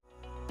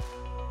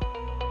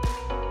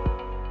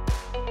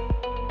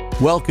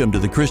Welcome to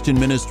the Christian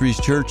Ministries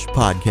Church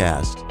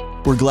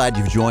podcast. We're glad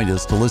you've joined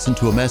us to listen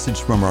to a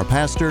message from our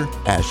pastor,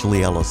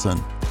 Ashley Ellison.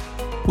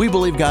 We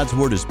believe God's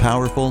Word is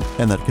powerful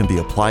and that it can be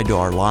applied to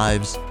our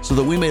lives so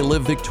that we may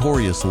live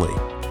victoriously.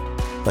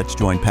 Let's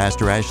join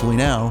Pastor Ashley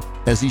now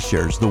as he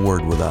shares the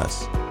Word with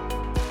us.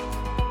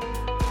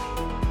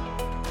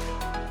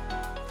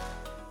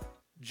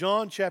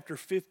 John chapter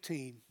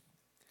 15,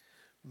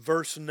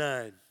 verse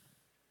 9.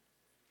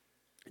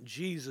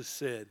 Jesus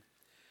said,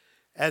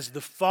 "As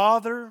the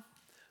Father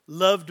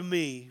loved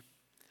me,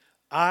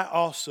 I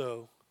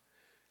also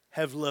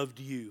have loved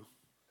you.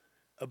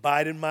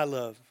 Abide in my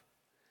love.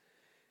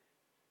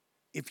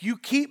 If you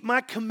keep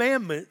my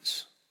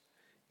commandments,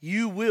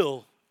 you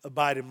will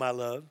abide in my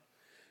love,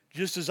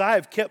 just as I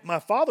have kept my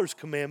Father's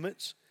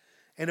commandments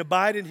and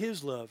abide in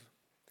his love.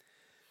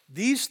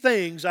 These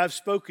things I've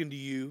spoken to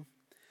you,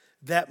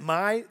 that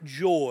my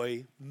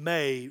joy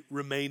may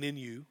remain in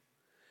you,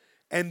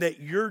 and that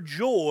your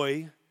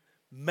joy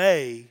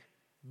may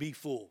be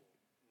full."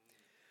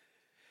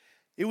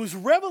 It was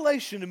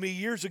revelation to me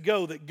years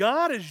ago that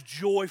God is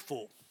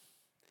joyful.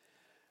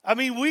 I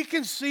mean, we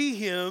can see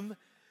him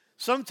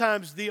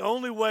sometimes the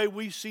only way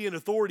we see an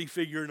authority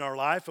figure in our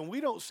life, and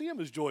we don't see him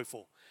as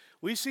joyful.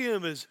 We see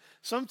him as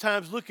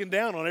sometimes looking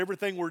down on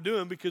everything we're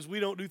doing because we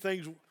don't do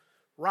things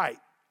right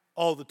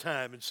all the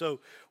time. And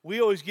so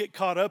we always get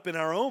caught up in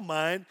our own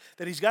mind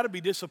that he's got to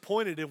be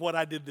disappointed in what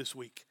I did this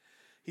week.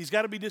 He's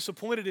got to be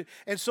disappointed.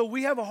 And so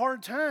we have a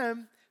hard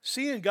time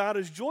seeing God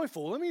as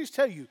joyful. Let me just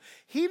tell you,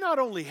 he not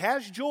only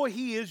has joy,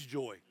 he is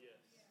joy.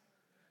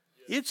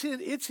 It's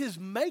his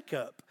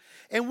makeup.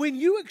 And when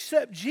you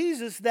accept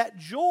Jesus, that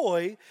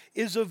joy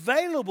is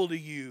available to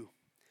you.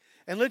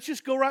 And let's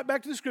just go right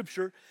back to the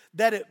scripture,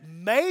 that it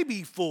may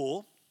be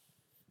full,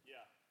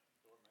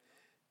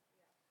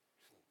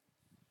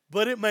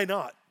 but it may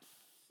not.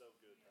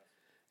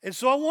 And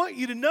so I want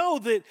you to know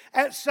that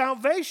at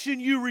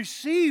salvation you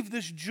receive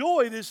this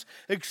joy, this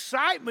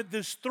excitement,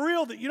 this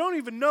thrill that you don't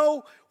even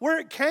know where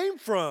it came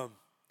from.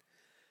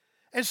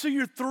 And so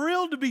you're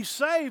thrilled to be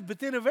saved, but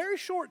then a very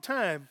short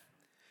time,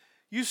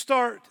 you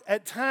start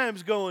at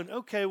times going,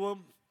 okay,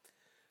 well,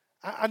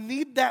 I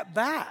need that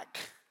back.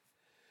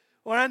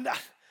 Or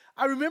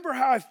I remember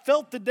how I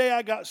felt the day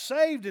I got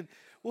saved. And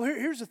well,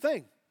 here's the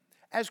thing.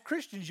 As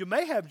Christians, you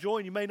may have joy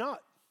and you may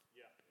not.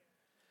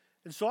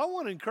 And so I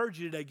want to encourage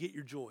you today, get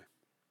your joy.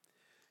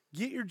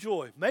 Get your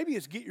joy. Maybe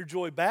it's get your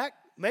joy back.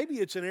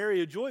 Maybe it's an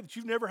area of joy that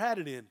you've never had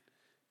it in.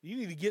 You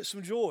need to get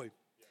some joy.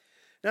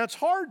 Now, it's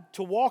hard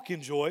to walk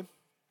in joy.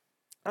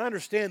 I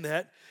understand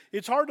that.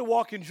 It's hard to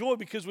walk in joy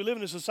because we live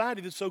in a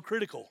society that's so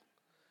critical.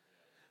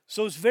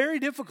 So it's very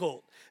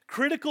difficult.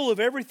 Critical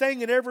of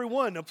everything and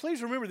everyone. Now,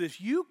 please remember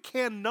this. You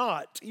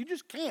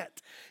just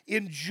can't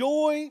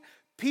enjoy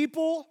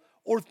people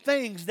or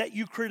things that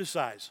you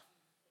criticize.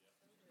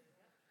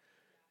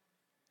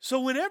 So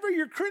whenever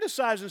you're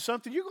criticizing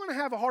something, you're going to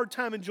have a hard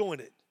time enjoying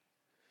it.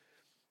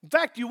 In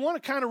fact, you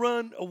want to kind of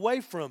run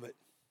away from it.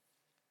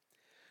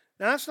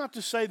 Now, that's not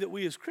to say that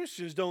we as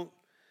Christians don't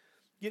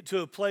get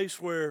to a place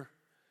where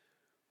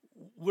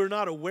we're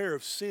not aware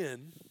of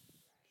sin.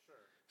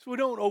 So we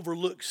don't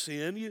overlook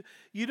sin.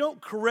 You don't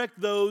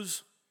correct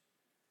those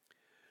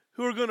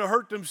who are going to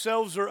hurt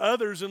themselves or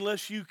others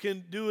unless you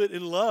can do it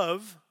in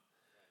love.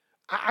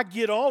 I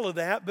get all of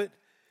that, but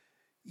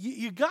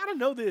you got to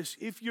know this.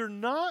 If you're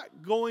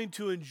not going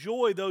to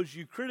enjoy those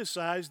you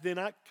criticize, then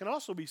it can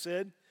also be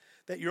said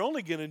that you're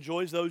only going to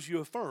enjoy those you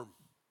affirm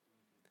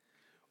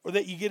or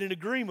that you get in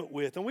agreement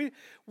with. And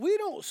we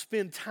don't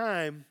spend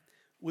time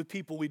with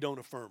people we don't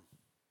affirm.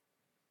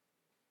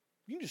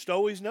 You just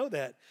always know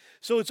that.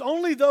 So it's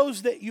only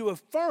those that you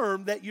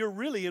affirm that you're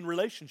really in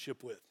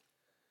relationship with.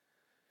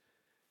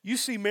 You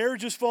see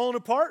marriages falling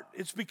apart,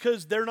 it's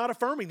because they're not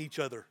affirming each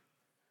other.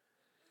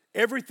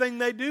 Everything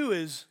they do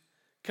is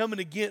coming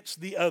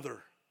against the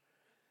other.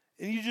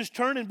 And you just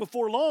turn, and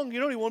before long, you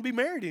don't even want to be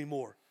married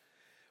anymore.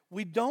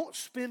 We don't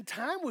spend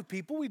time with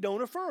people we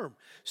don't affirm.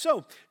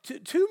 So,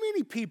 too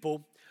many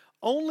people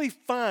only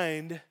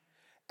find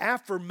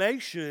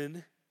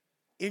affirmation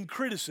in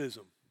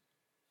criticism.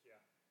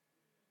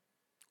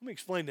 Let me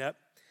explain that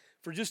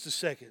for just a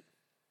second.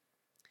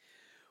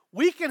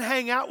 We can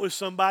hang out with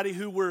somebody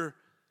who we're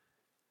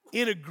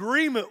in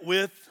agreement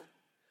with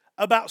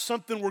about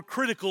something we're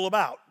critical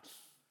about.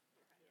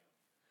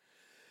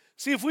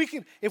 See, if we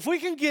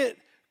can get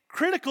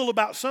critical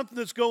about something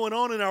that's going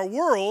on in our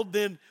world,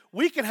 then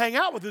we can hang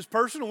out with this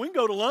person, and we can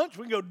go to lunch,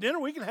 we can go to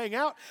dinner, we can hang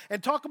out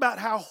and talk about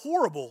how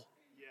horrible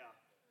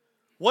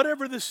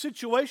whatever the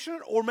situation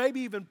or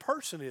maybe even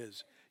person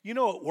is. You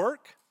know, at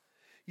work,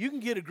 you can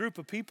get a group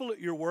of people at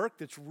your work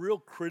that's real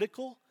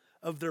critical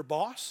of their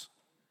boss,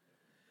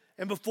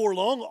 and before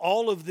long,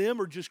 all of them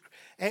are just,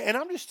 and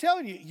I'm just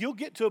telling you, you'll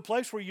get to a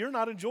place where you're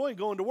not enjoying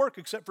going to work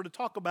except for to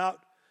talk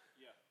about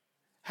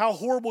how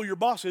horrible your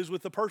boss is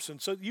with the person.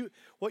 So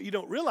what you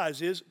don't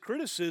realize is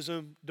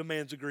criticism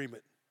demands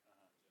agreement.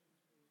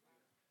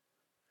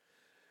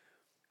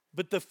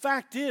 But the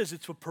fact is,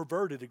 it's a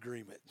perverted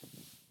agreement.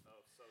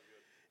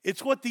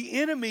 It's what the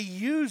enemy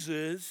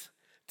uses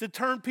to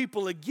turn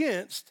people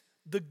against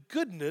the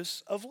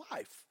goodness of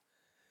life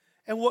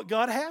and what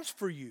God has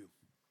for you.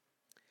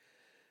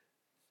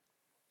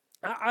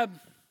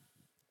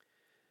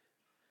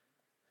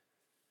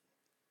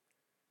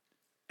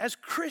 As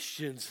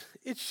Christians,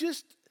 it's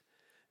just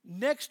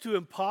next to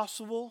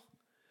impossible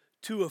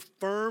to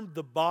affirm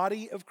the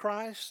body of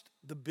Christ,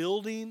 the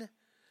building,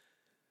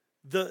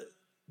 the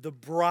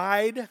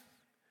bride,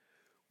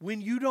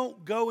 when you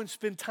don't go and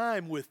spend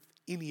time with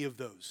any of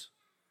those.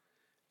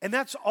 And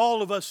that's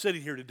all of us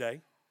sitting here today.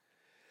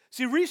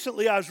 See,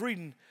 recently I was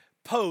reading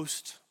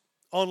posts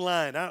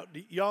online.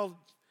 Y'all,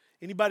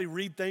 anybody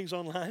read things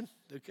online?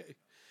 Okay.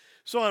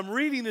 So I'm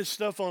reading this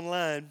stuff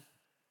online,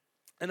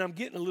 and I'm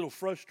getting a little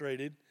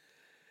frustrated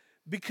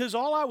because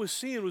all I was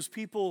seeing was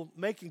people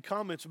making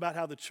comments about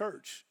how the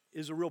church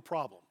is a real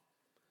problem.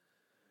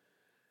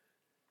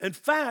 In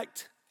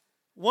fact,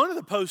 one of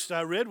the posts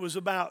I read was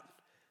about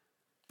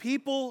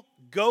people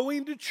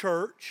going to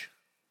church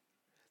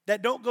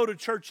that don't go to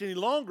church any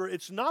longer.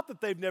 It's not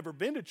that they've never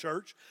been to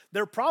church.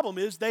 Their problem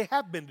is they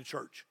have been to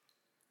church.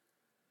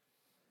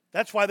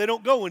 That's why they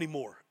don't go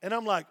anymore. And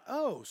I'm like,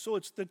 oh, so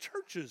it's the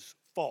church's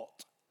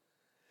fault.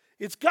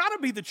 It's got to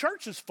be the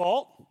church's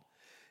fault.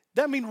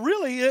 I mean,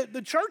 really,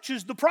 the church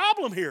is the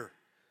problem here.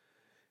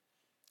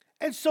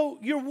 And so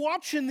you're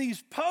watching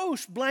these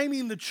posts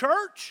blaming the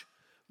church,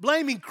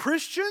 blaming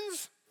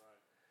Christians,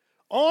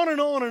 on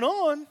and on and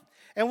on.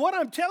 And what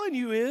I'm telling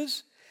you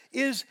is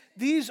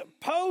these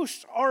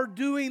posts are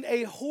doing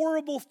a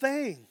horrible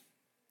thing.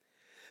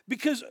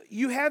 Because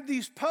you have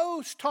these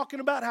posts talking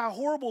about how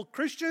horrible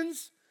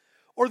Christians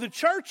or the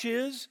church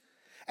is,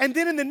 and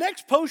then in the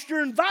next post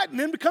you're inviting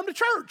them to come to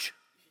church.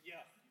 Yeah.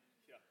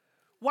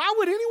 Why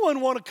would anyone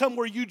want to come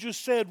where you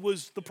just said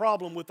was the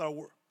problem with our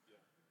world?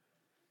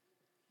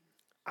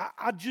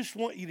 I just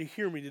want you to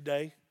hear me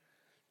today.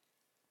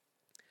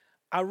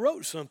 I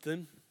wrote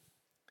something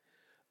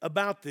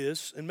about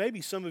this, and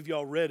maybe some of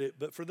y'all read it,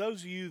 but for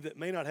those of you that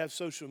may not have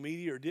social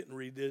media or didn't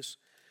read this,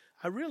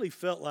 I really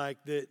felt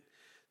like that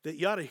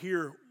you ought to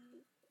hear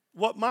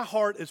what my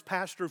heart as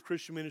pastor of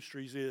Christian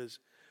Ministries is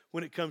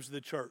when it comes to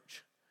the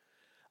church.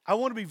 I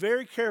want to be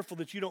very careful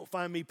that you don't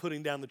find me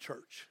putting down the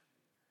church.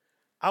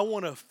 I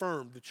want to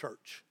affirm the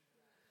church.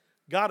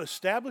 God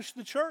established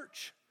the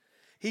church.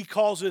 He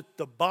calls it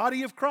the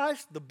body of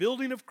Christ, the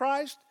building of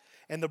Christ,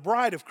 and the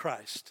bride of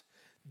Christ.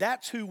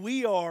 That's who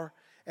we are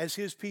as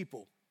His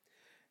people.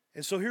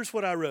 And so here's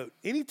what I wrote.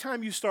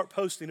 Anytime you start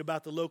posting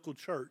about the local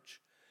church,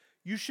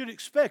 you should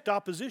expect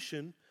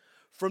opposition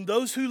from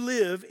those who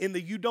live in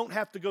the you don't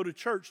have to go to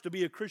church to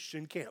be a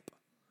Christian camp.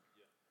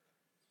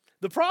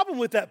 The problem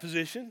with that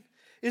position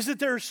is that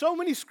there are so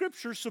many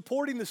scriptures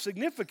supporting the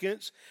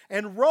significance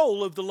and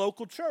role of the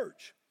local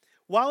church.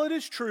 While it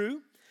is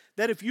true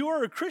that if you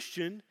are a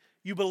Christian,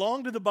 you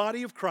belong to the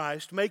body of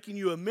Christ, making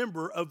you a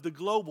member of the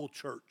global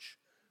church,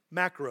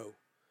 macro.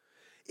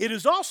 It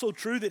is also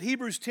true that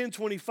Hebrews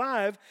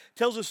 10:25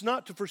 tells us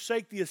not to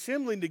forsake the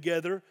assembling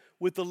together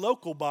with the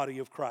local body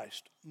of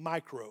Christ,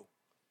 micro.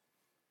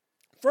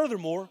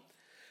 Furthermore,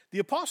 the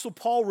Apostle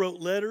Paul wrote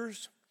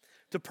letters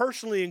to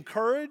personally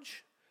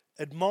encourage,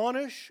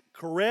 admonish,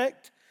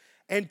 correct,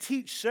 and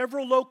teach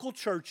several local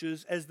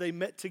churches as they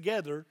met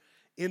together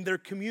in their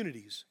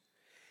communities.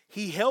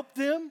 He helped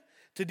them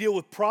to deal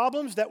with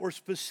problems that were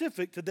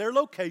specific to their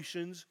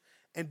locations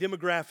and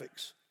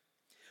demographics.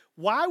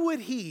 Why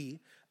would he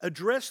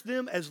address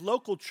them as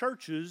local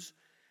churches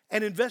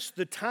and invest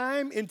the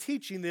time in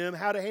teaching them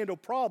how to handle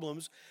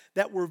problems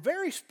that were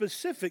very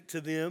specific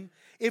to them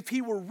if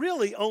he were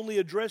really only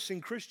addressing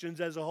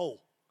Christians as a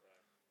whole?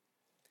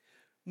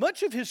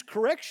 Much of his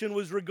correction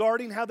was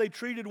regarding how they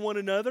treated one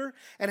another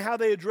and how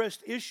they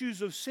addressed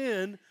issues of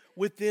sin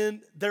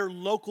within their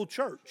local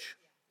church.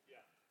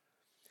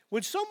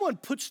 When someone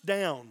puts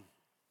down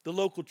the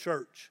local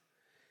church,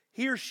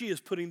 he or she is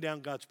putting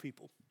down God's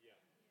people.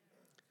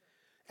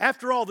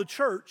 After all, the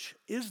church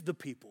is the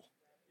people.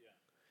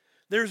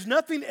 There's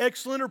nothing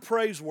excellent or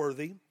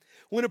praiseworthy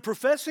when a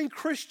professing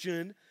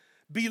Christian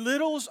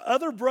belittles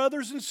other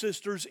brothers and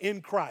sisters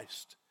in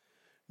Christ.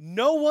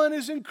 No one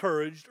is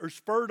encouraged or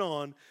spurred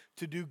on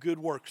to do good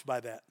works by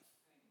that.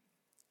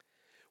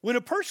 When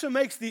a person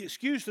makes the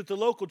excuse that the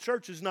local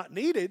church is not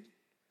needed,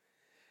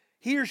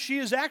 he or she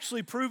is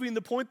actually proving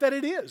the point that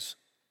it is.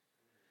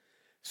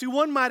 See,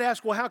 one might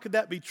ask, well, how could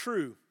that be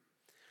true?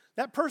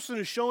 That person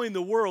is showing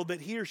the world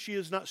that he or she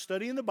is not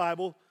studying the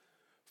Bible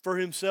for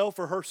himself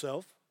or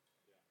herself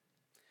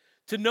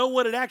to know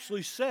what it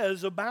actually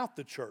says about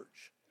the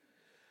church.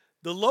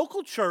 The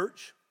local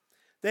church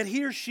that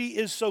he or she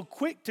is so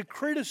quick to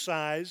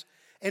criticize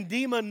and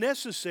deem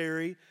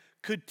unnecessary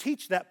could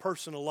teach that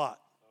person a lot.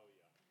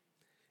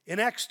 In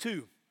Acts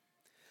 2,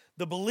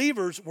 the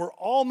believers were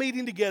all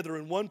meeting together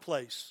in one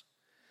place.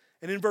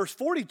 And in verse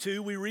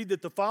 42, we read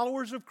that the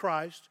followers of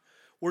Christ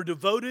were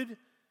devoted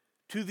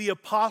to the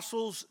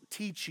apostles'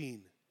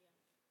 teaching.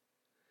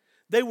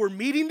 They were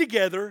meeting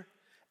together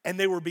and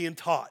they were being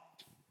taught.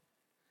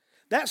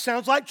 That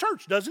sounds like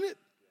church, doesn't it?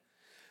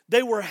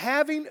 They were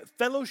having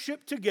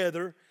fellowship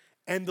together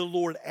and the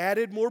Lord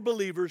added more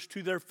believers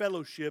to their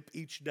fellowship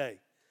each day.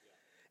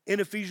 In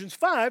Ephesians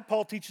 5,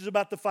 Paul teaches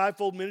about the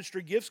fivefold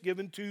ministry gifts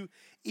given to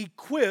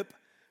equip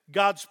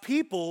God's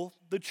people,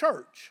 the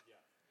church.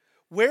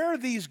 Where are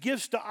these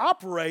gifts to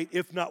operate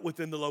if not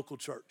within the local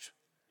church?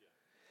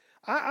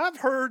 I've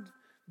heard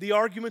the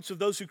arguments of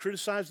those who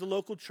criticize the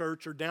local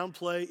church or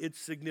downplay its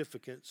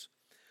significance.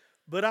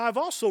 But I've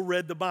also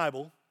read the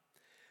Bible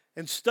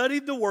and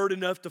studied the Word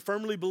enough to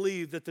firmly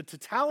believe that the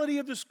totality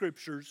of the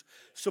Scriptures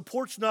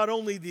supports not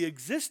only the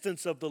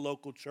existence of the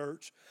local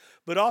church,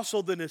 but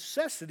also the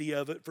necessity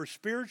of it for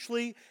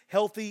spiritually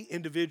healthy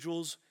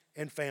individuals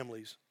and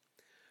families.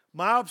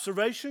 My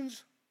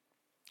observations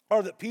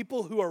are that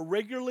people who are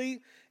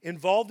regularly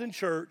involved in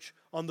church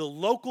on the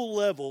local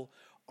level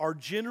are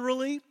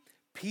generally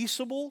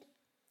peaceable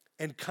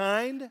and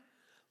kind,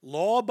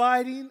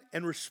 law-abiding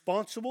and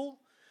responsible.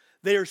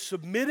 They are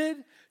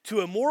submitted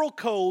to a moral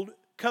code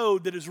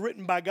that is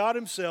written by God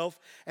Himself,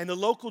 and the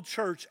local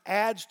church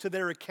adds to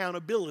their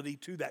accountability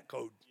to that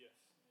code.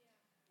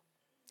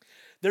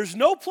 There's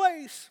no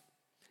place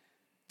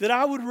that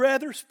I would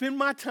rather spend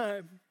my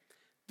time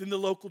than the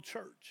local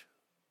church.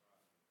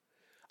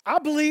 I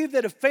believe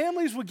that if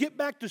families would get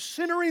back to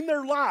centering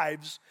their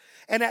lives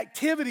and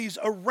activities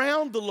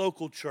around the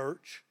local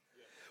church,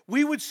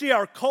 we would see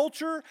our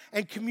culture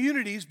and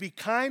communities be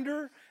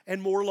kinder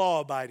and more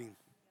law-abiding.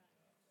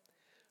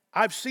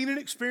 I've seen and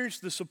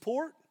experienced the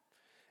support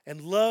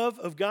and love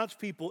of God's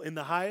people in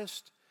the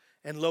highest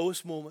and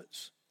lowest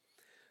moments.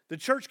 The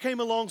church came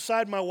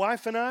alongside my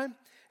wife and I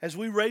as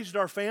we raised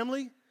our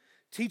family,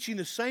 teaching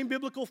the same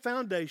biblical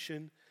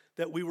foundation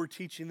that we were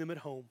teaching them at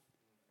home.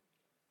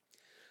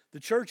 The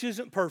church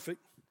isn't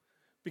perfect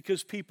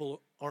because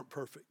people aren't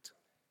perfect,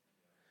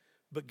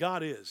 but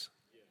God is.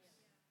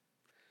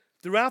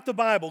 Throughout the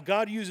Bible,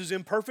 God uses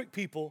imperfect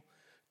people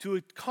to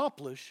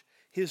accomplish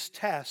His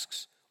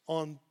tasks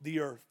on the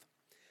earth.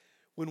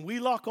 When we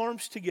lock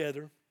arms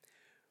together,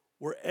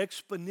 we're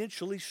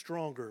exponentially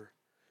stronger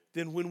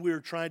than when we're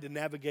trying to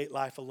navigate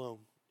life alone.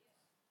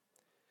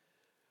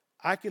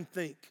 I can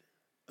think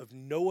of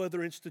no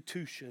other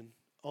institution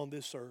on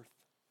this earth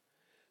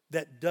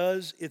that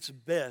does its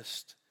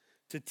best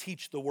to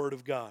teach the Word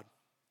of God.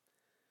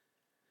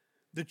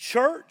 The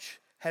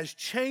church has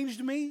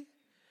changed me,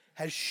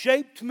 has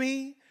shaped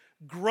me,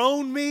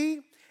 grown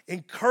me,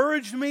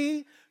 encouraged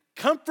me,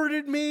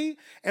 comforted me,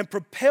 and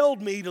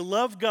propelled me to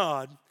love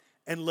God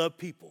and love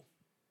people.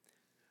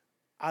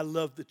 I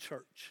love the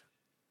church.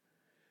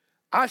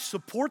 I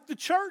support the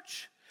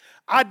church.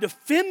 I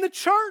defend the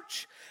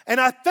church. And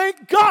I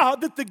thank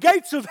God that the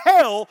gates of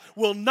hell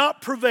will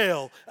not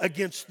prevail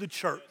against the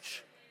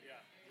church.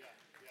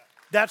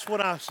 That's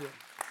what I said.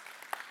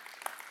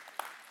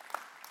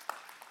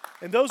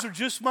 And those are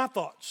just my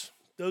thoughts.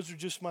 Those are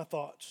just my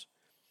thoughts.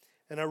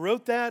 And I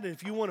wrote that, and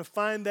if you want to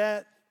find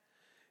that,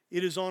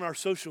 it is on our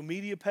social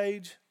media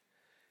page.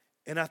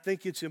 And I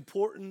think it's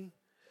important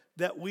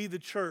that we, the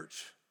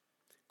church,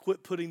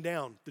 quit putting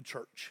down the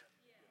church.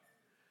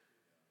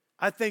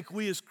 I think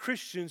we as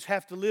Christians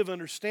have to live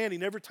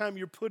understanding every time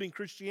you're putting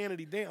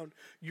Christianity down,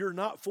 you're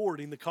not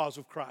forwarding the cause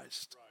of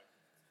Christ.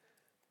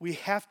 We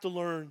have to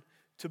learn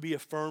to be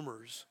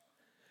affirmers.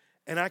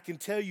 And I can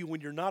tell you,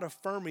 when you're not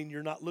affirming,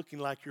 you're not looking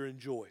like you're in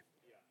joy.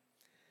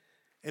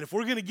 And if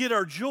we're going to get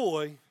our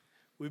joy,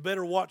 we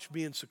better watch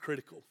being so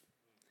critical.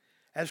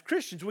 As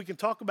Christians, we can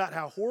talk about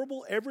how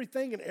horrible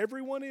everything and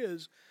everyone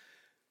is,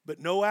 but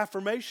no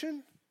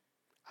affirmation,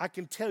 I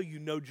can tell you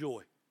no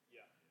joy.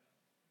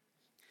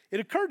 It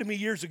occurred to me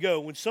years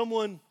ago when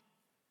someone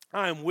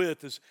I am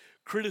with is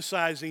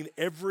criticizing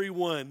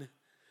everyone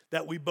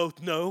that we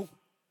both know.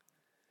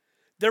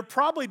 They're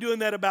probably doing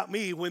that about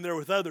me when they're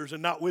with others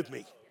and not with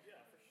me.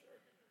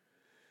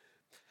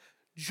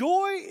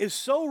 Joy is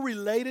so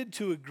related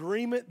to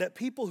agreement that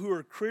people who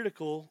are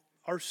critical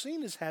are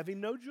seen as having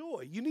no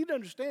joy. You need to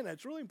understand that.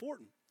 It's really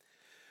important.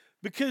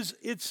 Because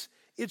it's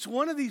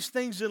one of these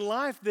things in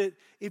life that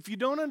if you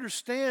don't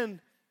understand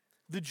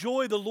the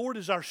joy of the Lord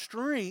is our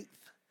strength,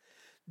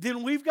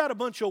 then we've got a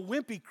bunch of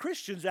wimpy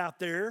Christians out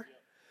there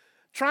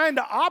trying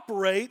to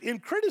operate in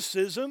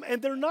criticism,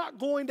 and they're not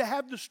going to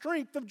have the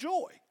strength of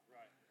joy.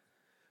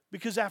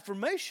 Because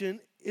affirmation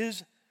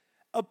is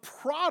a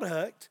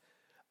product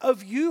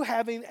of you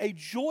having a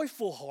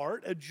joyful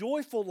heart, a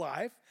joyful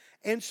life,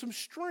 and some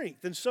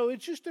strength. And so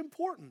it's just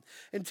important.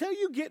 Until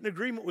you get in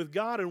agreement with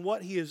God and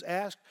what He has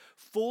asked,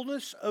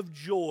 fullness of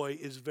joy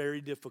is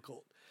very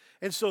difficult.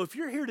 And so if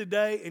you're here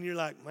today and you're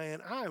like,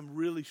 man, I am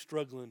really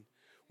struggling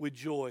with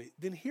joy,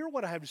 then hear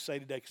what I have to say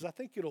today, because I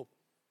think it'll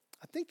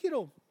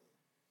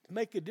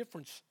make a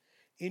difference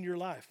in your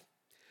life.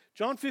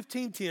 John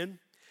 15:10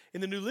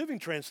 in the New Living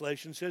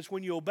Translation says,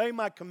 when you obey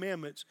my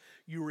commandments,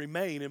 you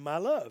remain in my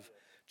love,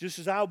 just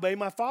as I obey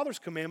my Father's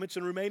commandments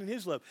and remain in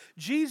His love.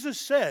 Jesus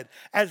said,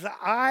 as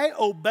I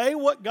obey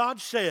what God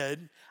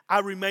said, I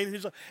remain in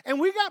His love. And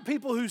we got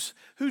people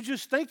who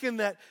just thinking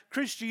that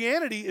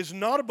Christianity is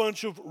not a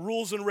bunch of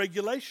rules and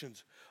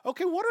regulations.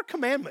 Okay, what are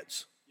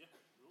commandments?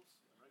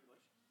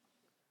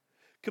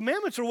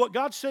 Commandments are what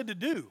God said to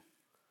do.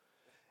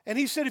 And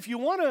he said, if you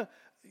want to,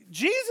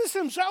 Jesus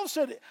himself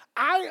said,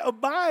 I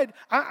abide,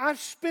 I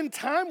spend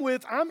time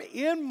with, I'm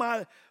in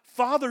my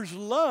Father's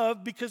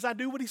love because I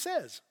do what he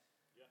says.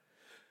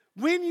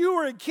 Yeah. When you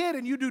are a kid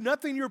and you do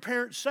nothing your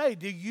parents say,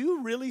 do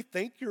you really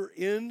think you're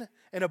in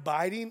and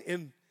abiding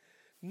in?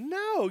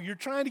 No, you're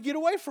trying to get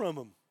away from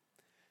them.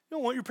 You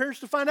don't want your parents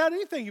to find out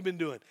anything you've been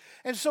doing.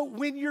 And so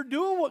when you're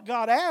doing what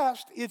God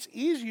asked, it's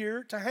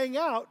easier to hang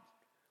out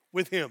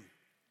with him.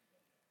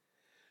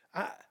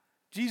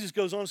 Jesus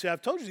goes on to say,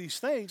 I've told you these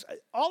things.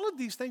 All of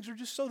these things are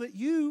just so that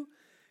you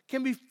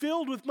can be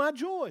filled with my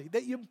joy,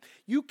 that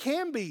you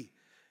can be.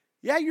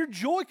 Yeah, your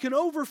joy can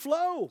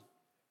overflow.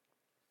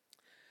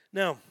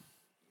 Now,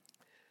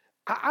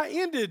 I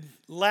ended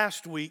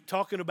last week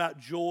talking about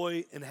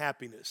joy and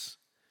happiness.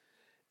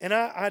 And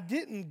I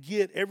didn't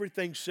get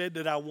everything said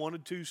that I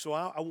wanted to, so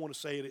I want to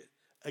say it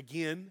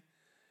again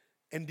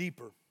and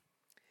deeper.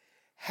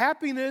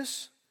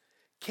 Happiness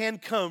can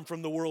come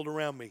from the world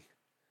around me.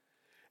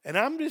 And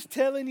I'm just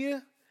telling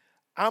you,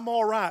 I'm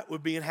all right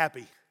with being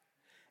happy.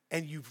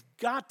 And you've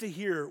got to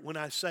hear when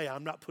I say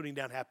I'm not putting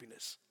down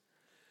happiness.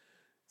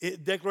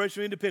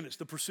 Declaration of Independence,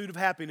 the pursuit of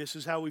happiness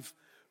is how we've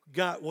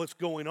got what's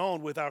going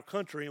on with our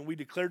country, and we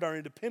declared our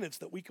independence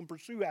that we can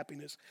pursue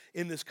happiness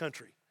in this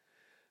country.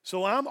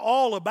 So I'm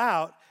all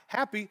about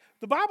happy.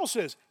 The Bible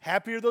says,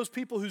 happy are those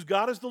people whose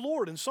God is the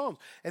Lord in Psalms.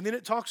 And then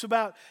it talks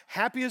about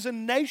happy as a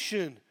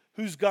nation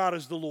whose God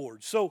is the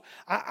Lord. So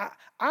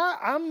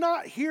I'm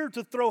not here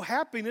to throw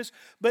happiness,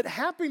 but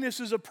happiness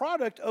is a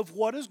product of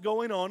what is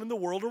going on in the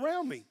world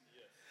around me. Yes.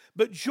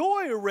 But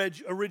joy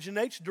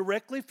originates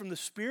directly from the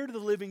Spirit of the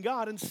living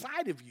God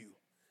inside of you.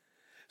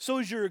 So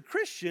as you're a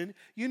Christian,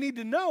 you need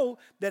to know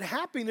that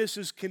happiness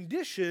is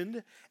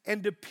conditioned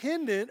and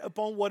dependent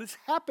upon what is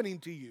happening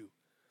to you.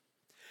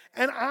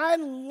 And I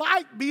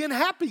like being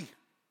happy.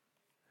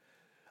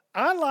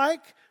 I like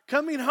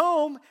coming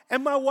home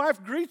and my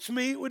wife greets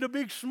me with a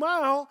big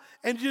smile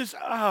and just,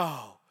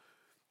 oh,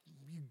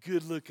 you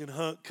good-looking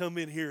hunk, come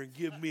in here and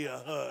give me a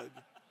hug.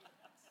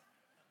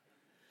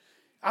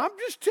 I'm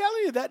just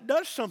telling you, that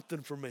does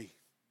something for me.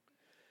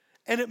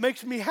 And it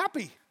makes me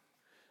happy.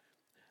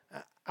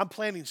 I'm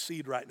planting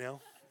seed right now.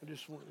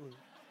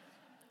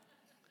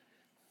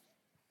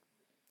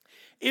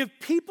 If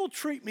people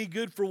treat me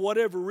good for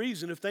whatever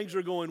reason, if things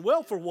are going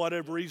well for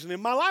whatever reason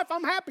in my life,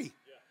 I'm happy.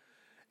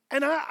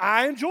 And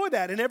I enjoy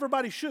that, and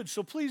everybody should.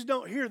 So please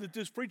don't hear that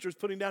this preacher is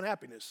putting down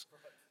happiness.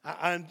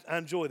 I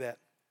enjoy that.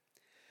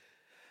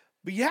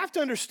 But you have to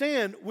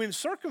understand, when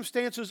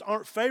circumstances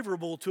aren't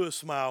favorable to a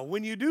smile,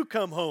 when you do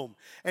come home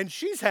and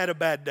she's had a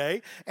bad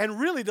day, and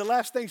really the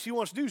last thing she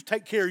wants to do is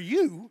take care of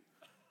you,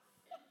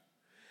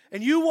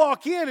 and you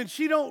walk in and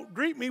she don't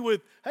greet me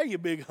with, hey, you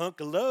big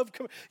hunk of love.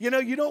 Come, you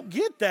don't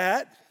get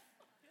that.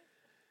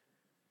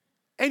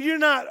 And you're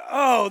not,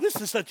 oh, this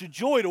is such a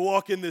joy to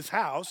walk in this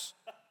house.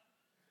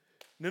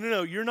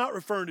 No, you're not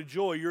referring to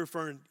joy, you're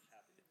referring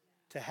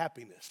to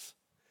happiness.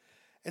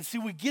 And see,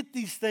 we get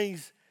these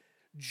things,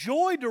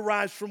 joy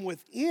derives from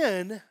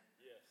within,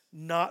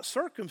 not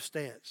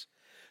circumstance.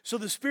 So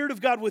the Spirit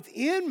of God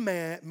within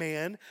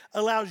man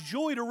allows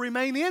joy to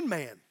remain in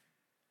man.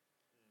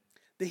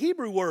 The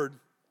Hebrew word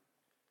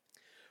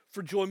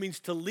for joy means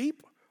to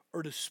leap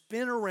or to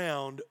spin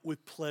around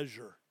with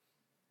pleasure.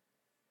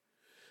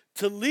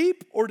 To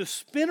leap or to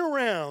spin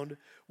around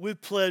with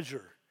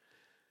pleasure.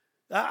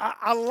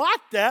 I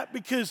like that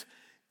because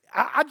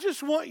I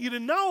just want you to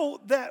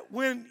know that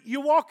when you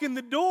walk in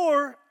the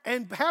door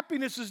and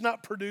happiness is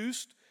not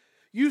produced,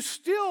 you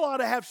still ought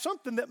to have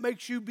something that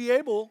makes you be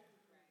able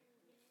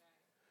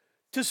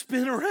to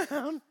spin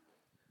around.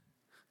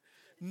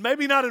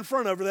 Maybe not in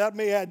front of her, that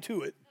may add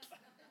to it.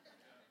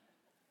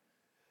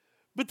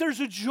 But there's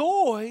a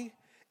joy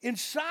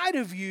inside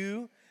of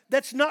you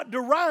that's not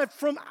derived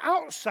from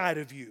outside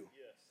of you.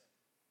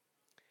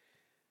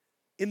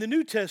 In the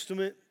New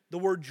Testament, the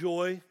word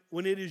joy,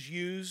 when it is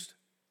used,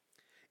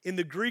 in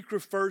the Greek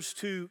refers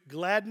to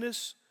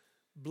gladness,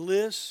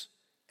 bliss,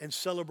 and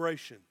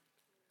celebration.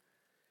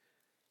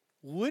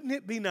 Wouldn't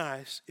it be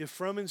nice if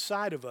from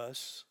inside of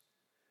us,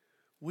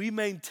 we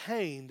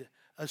maintained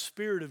a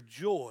spirit of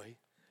joy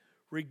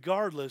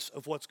regardless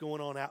of what's going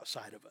on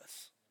outside of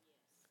us?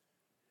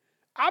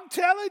 I'm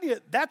telling you,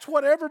 that's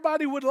what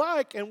everybody would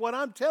like, and what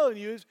I'm telling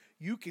you is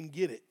you can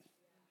get it.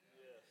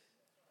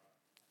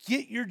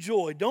 Get your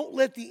joy. Don't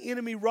let the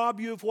enemy rob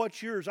you of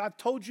what's yours. I've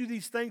told you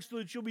these things so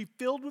that you'll be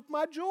filled with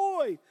my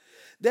joy.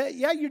 That,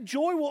 your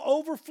joy will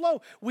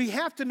overflow. We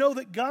have to know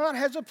that God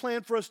has a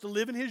plan for us to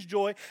live in His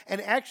joy and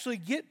actually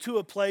get to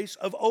a place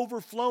of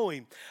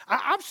overflowing.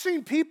 I've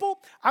seen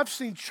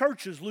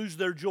churches lose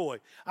their joy.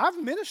 I've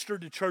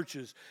ministered to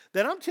churches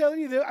that I'm telling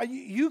you, that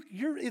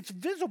it's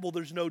visible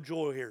there's no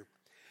joy here.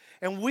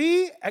 And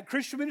we at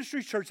Christian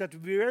Ministries Church have to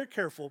be very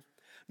careful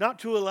not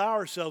to allow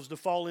ourselves to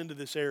fall into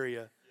this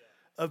area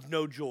of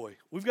no joy.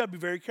 We've got to be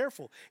very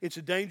careful. It's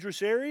a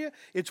dangerous area.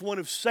 It's one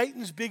of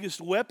Satan's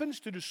biggest weapons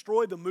to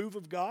destroy the move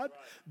of God,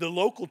 the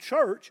local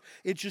church.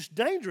 It's just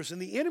dangerous.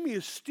 And the enemy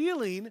is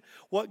stealing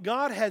what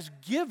God has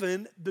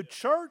given the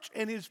church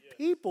and his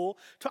people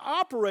to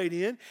operate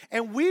in.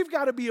 And we've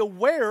got to be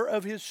aware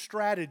of his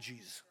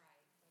strategies.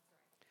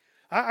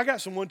 I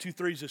got some 1, 2,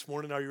 3s this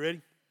morning. Are you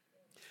ready?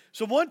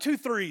 So 1, 2,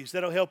 3s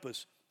that'll help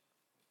us.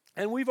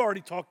 And we've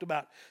already talked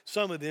about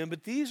some of them,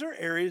 but these are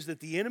areas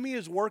that the enemy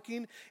is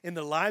working in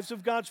the lives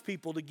of God's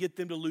people to get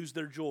them to lose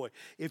their joy.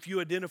 If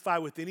you identify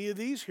with any of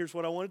these, here's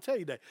what I want to tell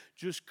you today.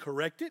 Just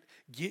correct it,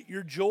 get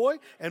your joy,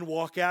 and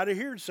walk out of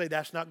here and say,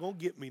 that's not going to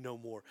get me no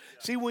more.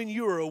 Yeah. See, when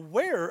you are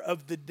aware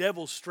of the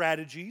devil's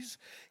strategies,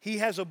 he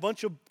has a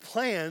bunch of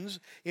plans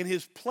in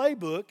his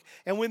playbook,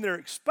 and when they're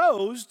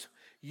exposed,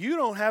 you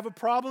don't have a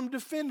problem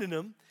defending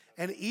them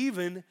and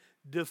even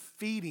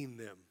defeating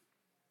them.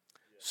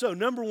 So,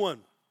 number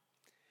 1.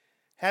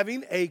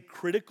 Having a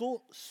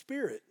critical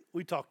spirit.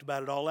 We talked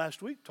about it all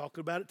last week,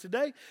 talking about it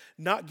today.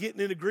 Not getting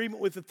in agreement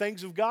with the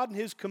things of God and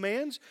his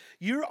commands.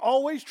 You're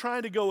always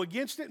trying to go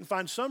against it and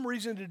find some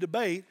reason to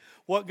debate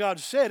what God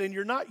said, and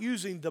you're not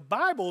using the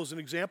Bible as an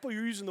example,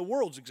 you're using the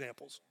world's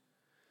examples.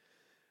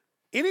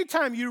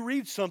 Anytime you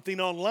read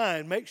something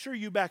online, make sure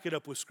you back it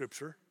up with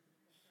Scripture.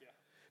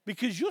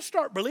 Because you'll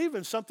start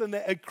believing something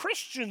that a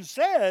Christian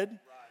said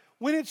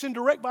when it's in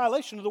direct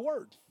violation of the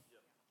Word.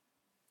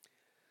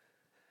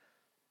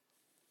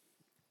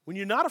 When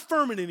you're not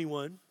affirming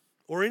anyone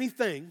or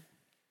anything,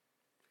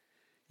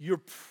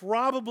 you're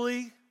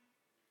probably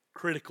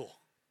critical.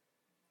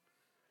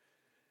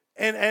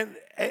 And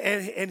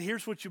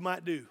here's what you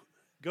might do.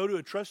 Go to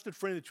a trusted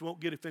friend that you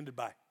won't get offended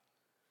by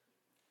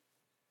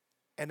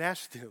and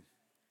ask them,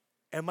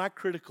 am I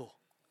critical?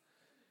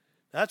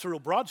 That's a real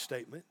broad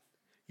statement.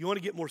 You want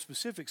to get more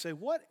specific, say,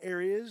 what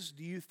areas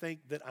do you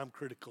think that I'm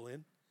critical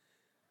in?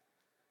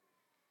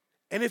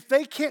 And if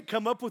they can't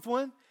come up with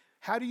one,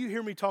 how do you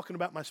hear me talking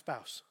about my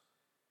spouse?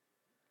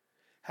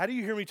 How do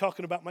you hear me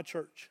talking about my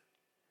church?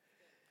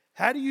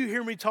 How do you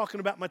hear me talking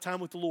about my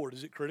time with the Lord?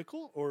 Is it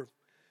critical? Or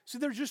see,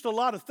 there's just a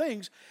lot of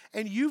things,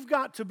 and you've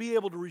got to be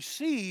able to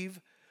receive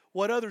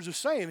what others are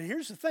saying. And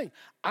here's the thing.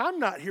 I'm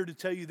not here to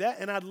tell you that,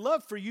 and I'd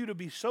love for you to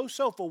be so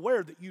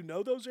self-aware that you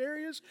know those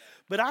areas,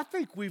 but I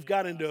think we've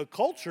got into a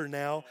culture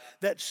now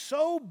that's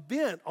so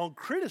bent on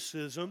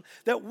criticism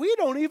that we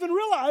don't even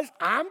realize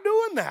I'm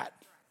doing that.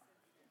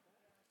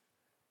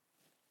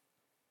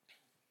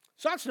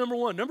 So that's number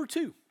 1. Number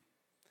 2,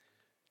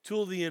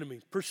 tool of the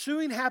enemy.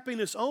 Pursuing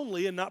happiness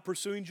only and not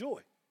pursuing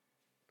joy.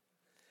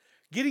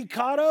 Getting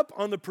caught up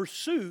on the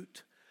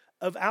pursuit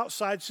of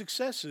outside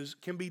successes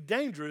can be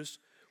dangerous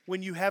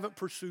when you haven't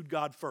pursued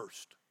God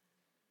first.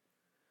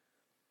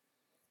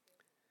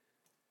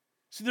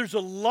 See, there's a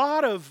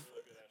lot of,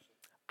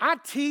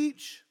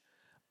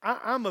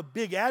 I'm a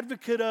big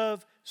advocate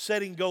of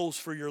setting goals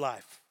for your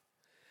life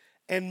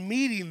and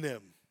meeting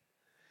them.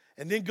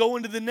 And then go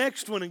into the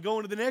next one and go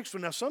into the next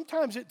one. Now,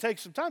 sometimes it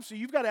takes some time. So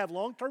you've got to have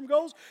long-term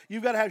goals.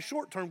 You've got to have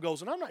short-term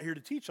goals. And I'm not here to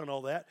teach on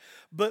all that.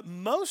 But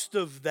most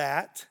of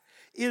that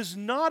is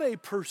not a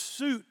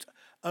pursuit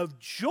of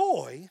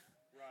joy.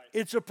 Right.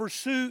 It's a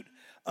pursuit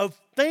of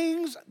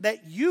things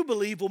that you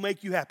believe will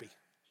make you happy.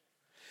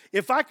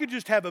 If I could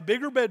just have a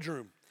bigger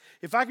bedroom,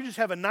 if I could just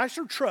have a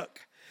nicer truck,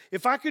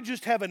 if I could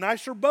just have a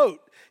nicer boat,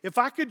 if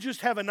I could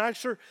just have a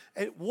nicer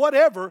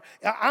whatever,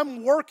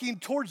 I'm working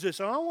towards this.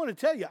 And I want to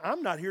tell you,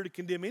 I'm not here to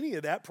condemn any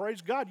of that.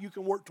 Praise God, you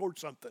can work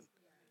towards something.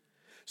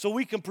 So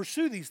we can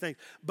pursue these things.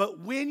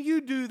 But when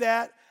you do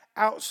that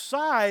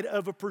outside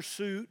of a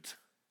pursuit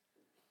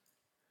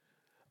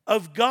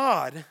of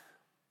God,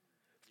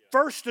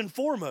 first and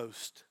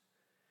foremost,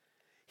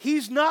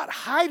 He's not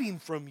hiding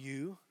from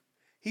you.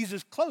 He's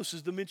as close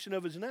as the mention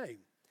of His name.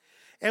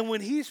 And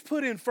when He's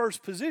put in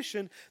first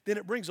position, then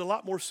it brings a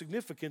lot more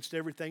significance to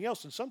everything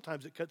else. And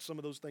sometimes it cuts some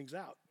of those things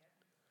out.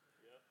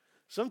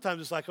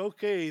 Sometimes it's like,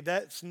 okay,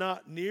 that's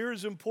not near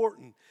as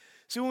important.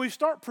 See, when we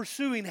start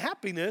pursuing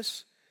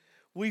happiness,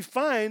 we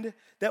find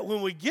that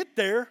when we get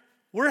there,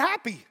 we're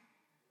happy.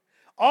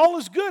 All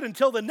is good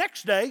until the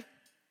next day.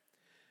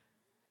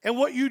 And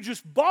what you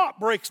just bought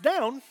breaks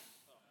down.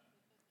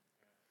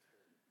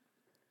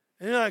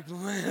 And you're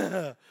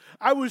like,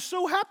 I was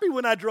so happy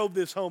when I drove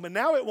this home, and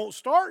now it won't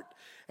start,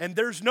 and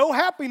there's no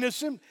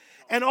happiness.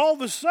 And all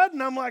of a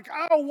sudden, I'm like,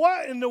 oh,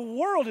 what in the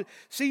world?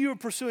 See, you were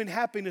pursuing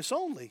happiness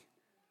only.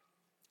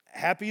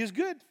 Happy is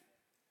good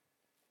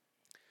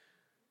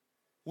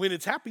when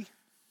it's happy.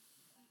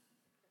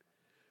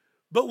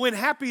 But when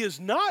happy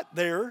is not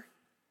there,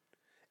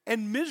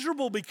 and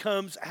miserable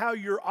becomes how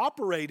you're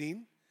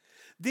operating,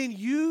 then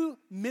you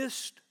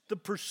missed the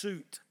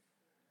pursuit.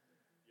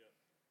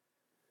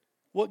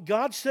 What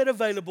God said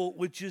available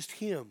with just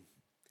Him.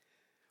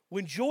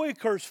 When joy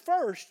occurs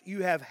first,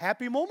 you have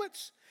happy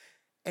moments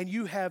and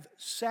you have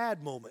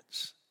sad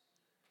moments.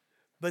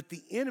 But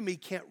the enemy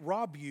can't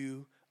rob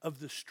you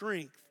of the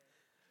strength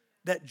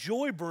that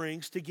joy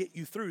brings to get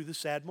you through the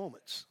sad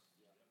moments.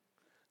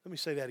 Let me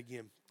say that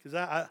again, because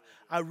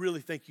I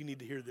really think you need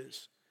to hear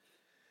this.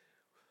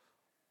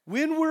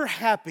 When we're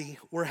happy,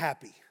 we're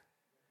happy.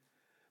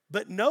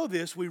 But know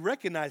this, we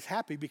recognize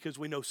happy because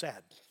we know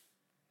sad.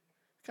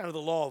 Kind of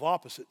the law of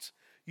opposites.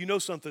 You know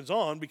something's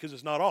on because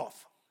it's not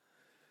off.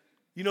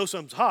 You know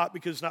something's hot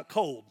because it's not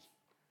cold.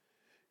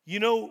 You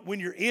know when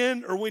you're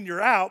in or when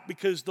you're out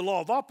because the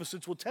law of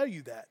opposites will tell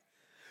you that.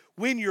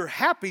 When you're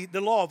happy,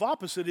 the law of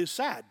opposite is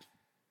sad.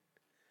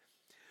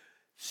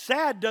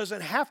 Sad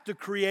doesn't have to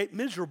create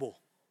miserable.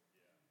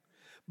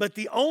 But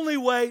the only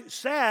way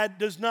sad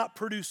does not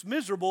produce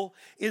miserable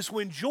is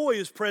when joy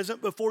is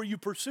present before you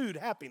pursued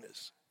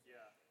happiness. Yeah.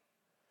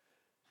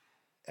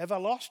 Have I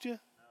lost you? No,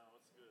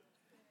 it's good.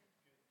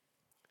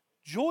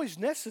 Joy is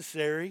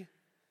necessary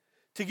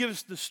to give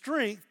us the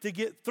strength to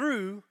get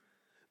through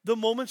the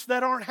moments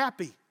that aren't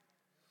happy.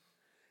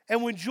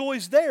 And when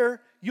joy's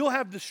there, you'll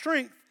have the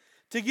strength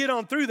to get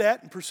on through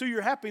that and pursue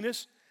your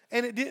happiness,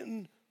 and it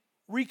didn't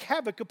wreak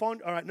havoc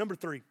upon. All right, number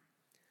 3.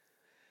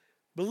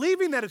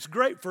 Believing that it's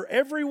great for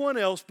everyone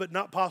else, but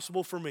not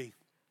possible for me.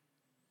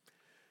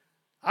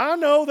 I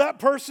know that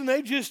person,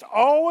 they just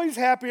always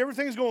happy.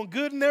 Everything's going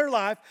good in their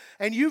life.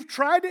 And you've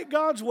tried it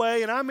God's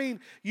way. And I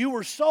mean, you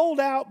were sold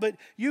out, but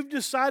you've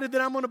decided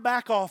that I'm going to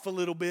back off a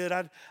little bit.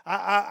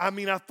 I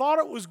mean, I thought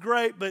it was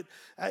great, but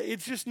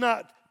it's just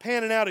not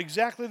panning out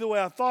exactly the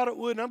way I thought it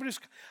would. And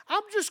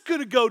I'm just going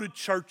to go to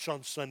church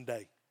on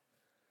Sunday.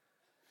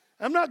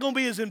 I'm not going to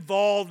be as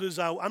involved as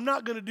I'm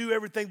not going to do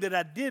everything that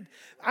I did.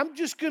 I'm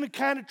just going to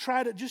kind of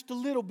try to just a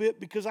little bit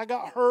because I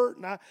got hurt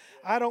and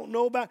I don't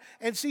know about.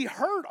 And see,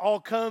 hurt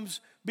all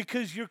comes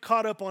because you're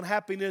caught up on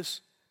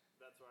happiness.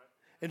 That's right.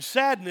 And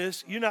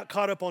sadness, you're not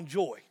caught up on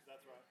joy.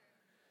 That's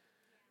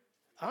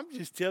right. I'm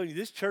just telling you,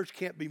 this church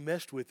can't be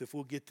messed with if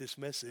we'll get this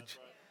message.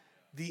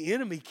 Right. The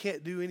enemy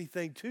can't do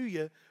anything to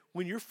you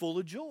when you're full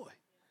of joy.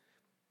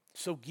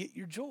 So get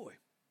your joy.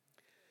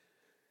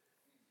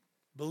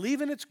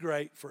 Believing it's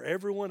great for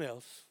everyone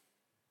else,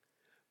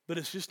 but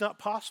it's just not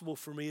possible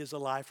for me is a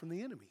lie from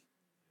the enemy.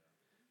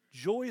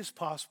 Joy is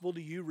possible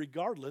to you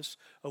regardless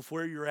of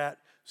where you're at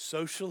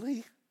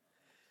socially,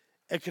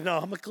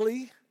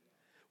 economically,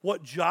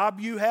 what job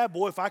you have.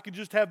 Boy, if I could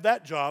just have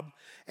that job.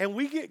 And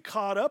we get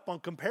caught up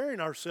on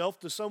comparing ourselves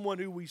to someone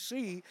who we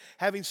see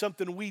having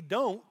something we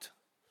don't.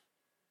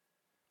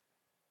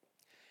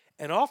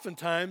 And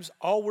oftentimes,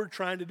 all we're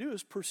trying to do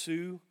is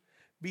pursue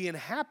being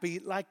happy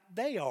like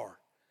they are.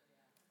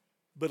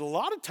 But a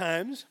lot of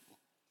times,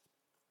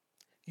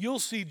 you'll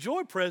see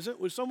joy present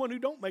with someone who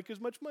don't make as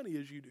much money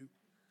as you do.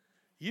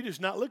 You're just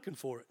not looking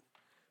for it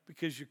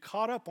because you're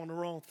caught up on the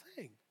wrong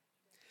thing.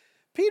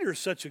 Peter is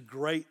such a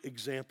great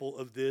example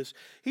of this.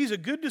 He's a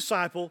good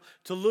disciple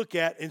to look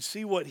at and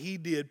see what he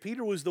did.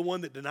 Peter was the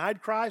one that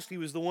denied Christ. He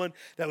was the one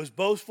that was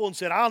boastful and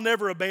said, I'll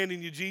never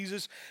abandon you,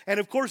 Jesus. And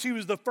of course, he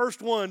was the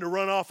first one to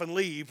run off and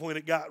leave when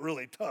it got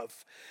really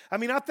tough. I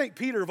mean, I think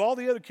Peter, of all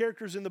the other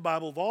characters in the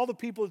Bible, of all the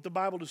people that the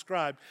Bible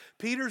described,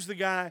 Peter's the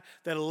guy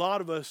that a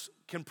lot of us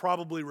can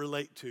probably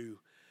relate to,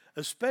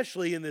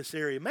 especially in this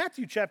area.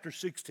 Matthew chapter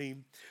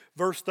 16,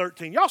 verse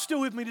 13. Y'all still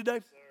with me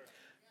today?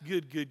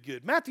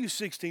 Good. Matthew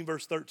 16,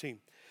 verse 13.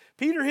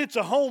 Peter hits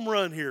a home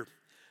run here.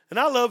 And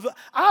I love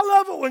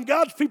it when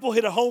God's people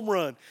hit a home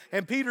run.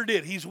 And Peter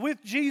did. He's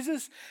with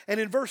Jesus. And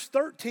in verse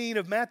 13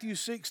 of Matthew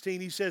 16,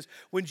 he says,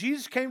 when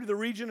Jesus came to the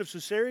region of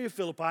Caesarea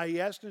Philippi,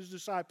 he asked his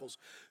disciples,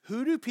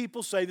 who do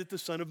people say that the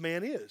Son of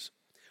Man is?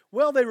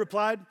 Well, they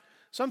replied,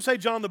 some say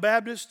John the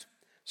Baptist,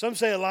 some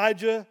say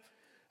Elijah,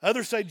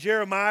 others say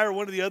Jeremiah or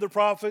one of the other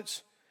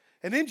prophets.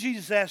 And then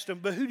Jesus asked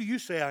them, but who do you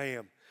say I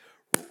am?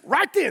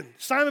 Right then,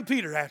 Simon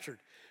Peter answered,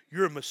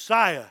 you're a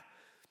Messiah.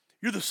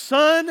 You're the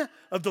Son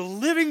of the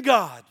living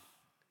God.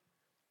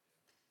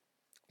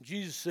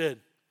 Jesus said,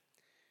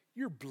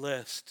 you're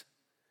blessed,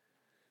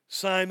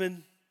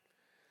 Simon,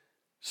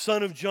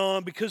 son of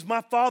John, because my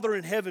Father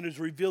in heaven has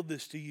revealed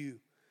this to you.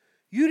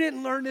 You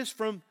didn't learn this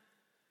from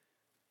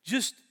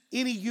just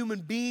any human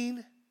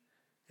being.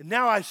 And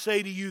now I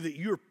say to you that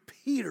you're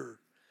Peter,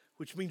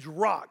 which means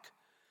rock.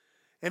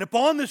 And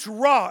upon this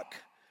rock,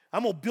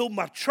 I'm going to build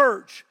my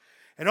church.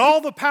 And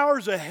all the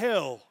powers of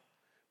hell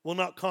will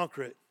not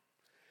conquer it.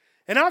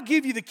 And I'll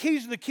give you the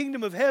keys of the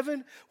kingdom of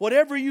heaven.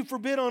 Whatever you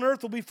forbid on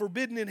earth will be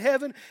forbidden in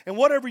heaven. And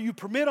whatever you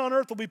permit on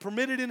earth will be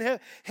permitted in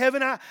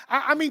heaven.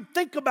 I mean,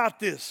 think about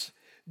this.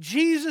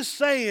 Jesus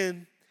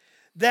saying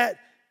that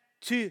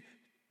saying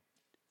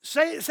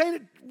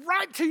it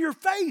right to your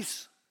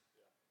face.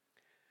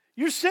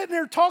 You're sitting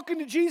there talking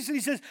to Jesus and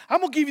he says, I'm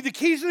going to give you the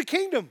keys of the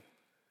kingdom.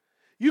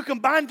 You can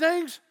bind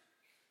things.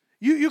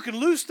 You can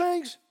loose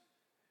things.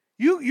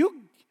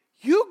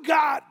 You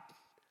got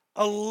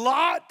a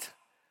lot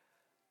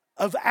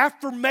of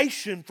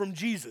affirmation from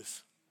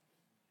Jesus.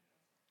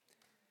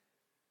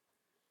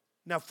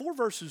 Now, 4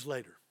 verses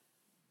later,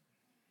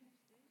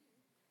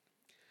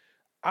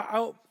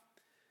 I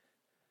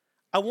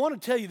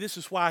want to tell you this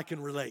is why I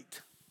can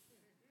relate.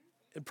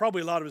 And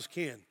probably a lot of us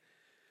can.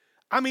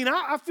 I mean,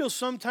 I feel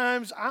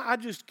sometimes I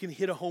just can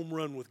hit a home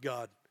run with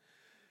God.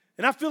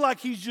 And I feel like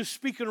he's just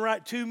speaking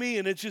right to me,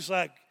 and it's just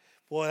like,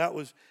 boy, that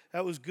was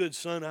good,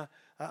 son.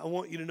 I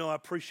want you to know I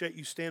appreciate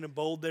you standing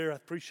bold there. I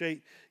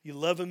appreciate you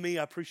loving me.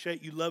 I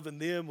appreciate you loving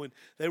them when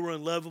they were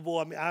unlovable.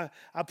 I mean, I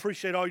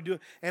appreciate all you do.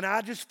 And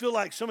I just feel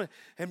like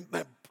and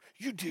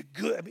you did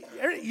good.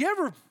 I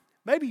mean,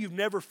 maybe you've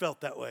never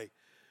felt that way.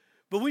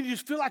 But when you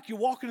just feel like you're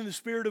walking in the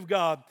Spirit of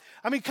God,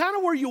 I mean, kind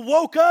of where you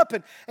woke up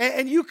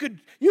and you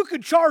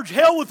could charge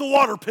hell with a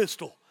water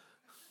pistol.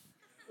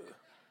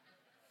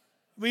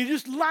 I mean,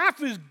 just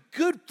life is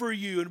good for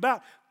you. And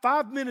about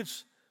 5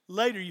 minutes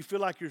later, you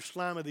feel like you're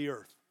slime of the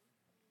earth.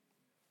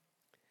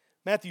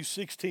 Matthew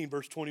 16,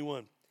 verse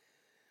 21.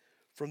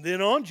 From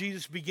then on,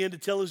 Jesus began to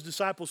tell his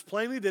disciples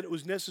plainly that it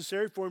was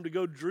necessary for him to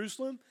go to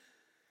Jerusalem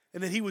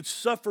and that he would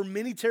suffer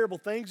many terrible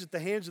things at the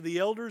hands of the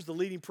elders, the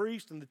leading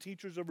priests, and the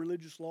teachers of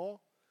religious law.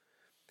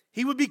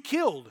 He would be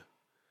killed,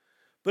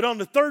 but on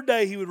the third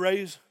day he would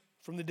rise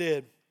from the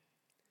dead.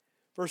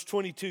 Verse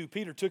 22,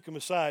 Peter took him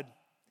aside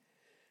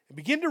and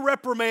began to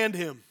reprimand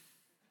him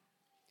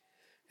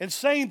and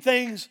saying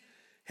things,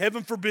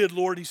 heaven forbid,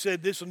 Lord, he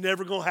said, this is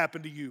never going to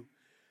happen to you.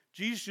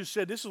 Jesus just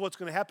said, this is what's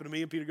going to happen to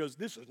me. And Peter goes,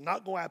 this is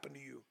not going to happen to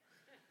you.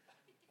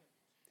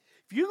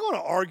 If you're going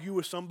to argue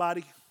with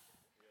somebody,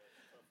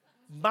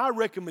 my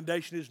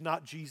recommendation is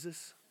not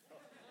Jesus,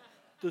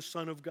 the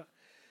Son of God.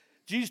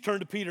 Jesus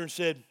turned to Peter and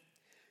said,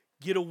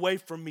 get away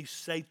from me,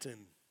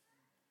 Satan.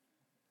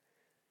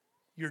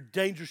 You're a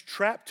dangerous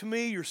trap to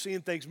me. You're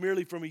seeing things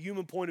merely from a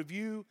human point of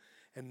view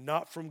and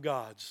not from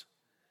God's.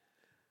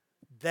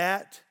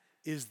 That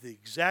is the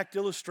exact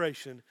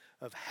illustration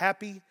of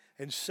happy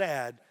and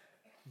sad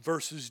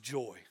versus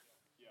joy.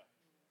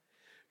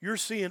 You're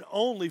seeing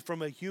only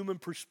from a human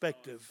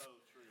perspective,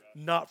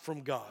 not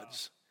from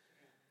God's.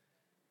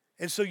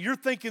 And so you're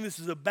thinking this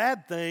is a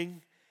bad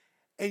thing,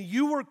 and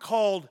you were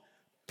called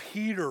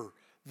Peter,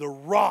 the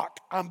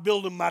rock. I'm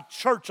building my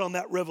church on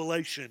that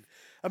revelation.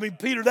 I mean,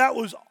 Peter, that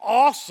was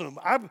awesome.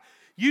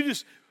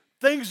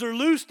 Things are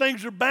loose,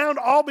 things are bound,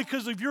 all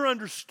because of your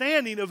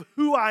understanding of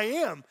who I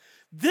am.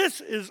 This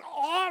is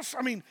awesome.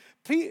 I mean,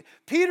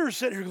 Peter's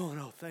sitting here going,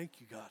 oh, thank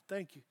you, God.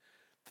 Thank you.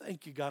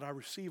 Thank you, God. I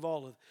receive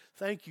all of it.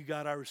 Thank you,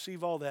 God. I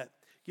receive all that.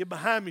 Get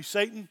behind me,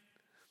 Satan.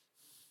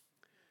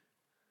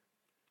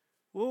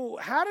 Well,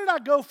 how did I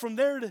go from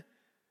there to...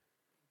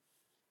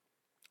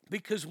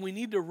 Because we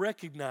need to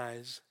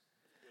recognize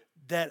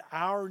that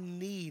our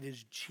need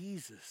is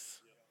Jesus.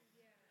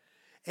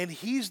 And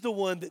he's the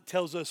one that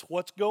tells us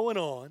what's going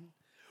on,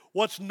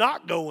 what's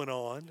not going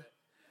on.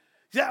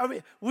 Yeah, I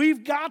mean,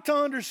 we've got to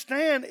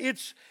understand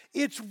it's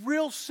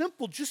real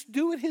simple. Just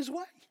do it his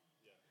way.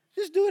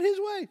 Just do it his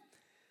way.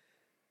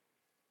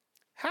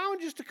 How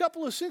in just a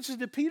couple of sentences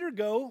did Peter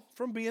go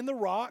from being the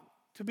rock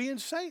to being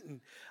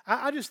Satan?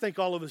 I just think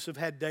all of us have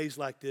had days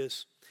like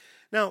this.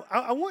 Now,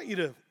 I want you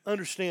to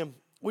understand,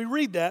 we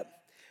read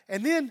that,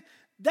 and then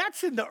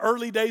that's in the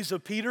early days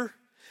of Peter.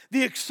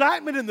 The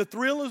excitement and the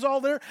thrill is all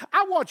there.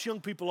 I watch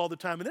young people all the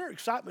time, and their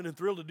excitement and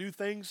thrill to do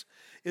things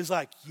is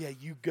like, yeah,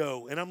 you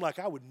go. And I'm like,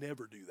 I would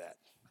never do that.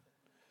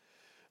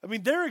 I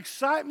mean, their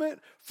excitement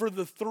for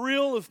the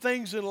thrill of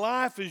things in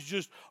life is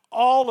just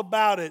all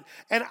about it.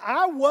 And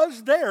I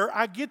was there,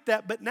 I get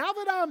that. But now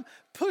that I'm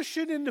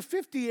pushing in the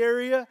 50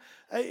 area,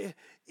 I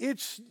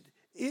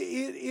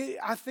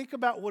think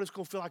about what it's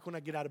going to feel like when I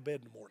get out of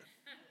bed in the morning.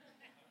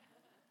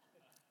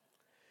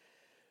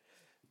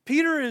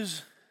 Peter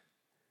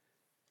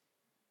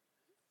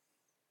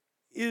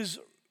is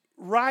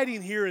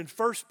writing here in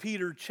 1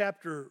 Peter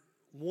chapter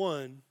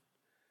 1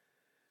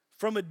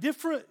 from a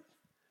different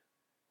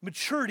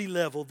maturity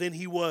level than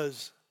he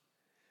was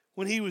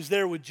when he was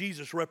there with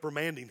Jesus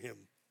reprimanding him.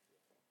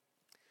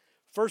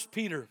 1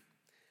 Peter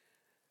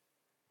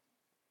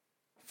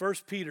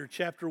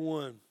chapter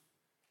 1.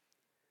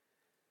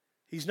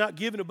 He's not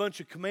giving a bunch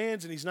of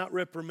commands and he's not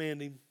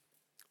reprimanding.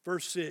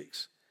 Verse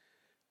 6.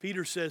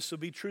 Peter says, so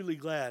be truly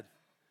glad.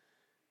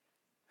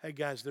 Hey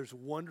guys, there's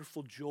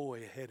wonderful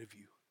joy ahead of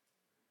you.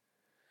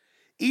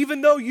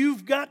 Even though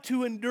you've got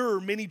to endure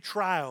many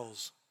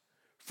trials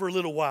for a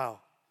little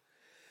while.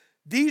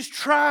 These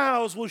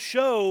trials will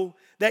show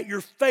that your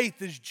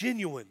faith is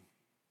genuine.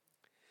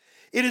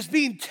 It is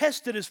being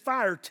tested as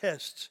fire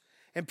tests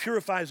and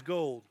purifies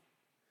gold.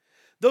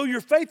 Though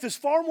your faith is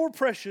far more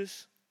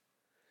precious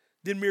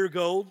than mere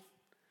gold,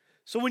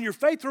 so when your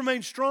faith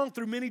remains strong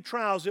through many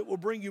trials, it will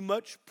bring you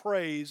much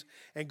praise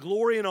and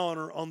glory and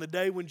honor on the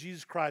day when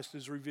Jesus Christ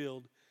is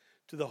revealed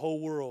to the whole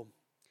world.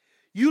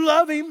 You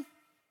love him,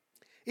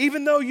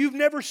 even though you've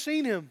never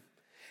seen him.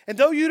 And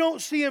though you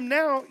don't see him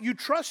now, you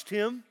trust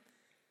him.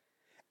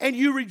 And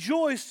you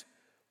rejoice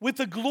with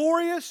a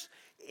glorious,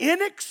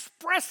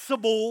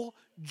 inexpressible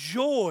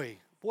joy.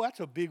 Boy, that's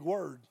a big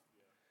word.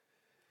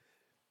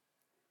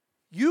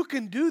 You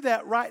can do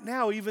that right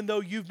now even though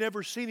you've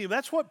never seen him.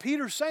 That's what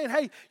Peter's saying.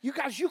 Hey, you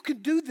guys, you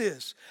can do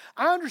this.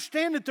 I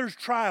understand that there's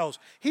trials.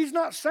 He's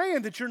not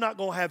saying that you're not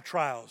going to have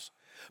trials.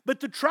 But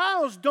the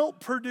trials don't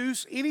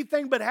produce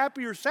anything but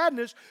happy or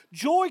sadness.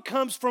 Joy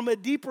comes from a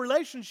deep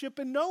relationship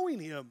in knowing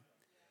him.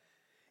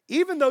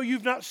 Even though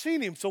you've not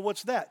seen him. So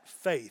what's that?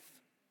 Faith.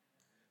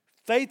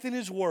 Faith in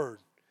his word.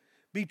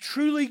 Be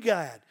truly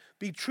glad.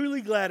 Be truly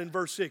glad in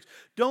verse 6.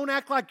 Don't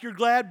act like you're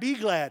glad, be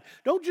glad.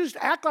 Don't just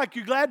act like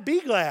you're glad, be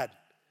glad.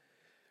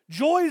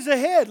 Joy is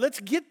ahead.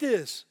 Let's get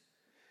this.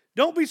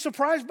 Don't be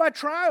surprised by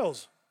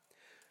trials.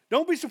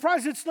 Don't be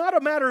surprised. It's not a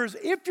matter of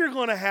if you're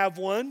going to have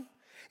one.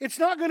 It's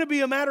not going to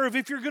be a matter of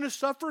if you're going to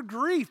suffer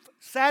grief,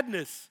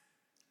 sadness.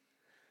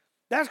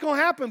 That's going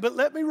to happen, but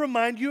let me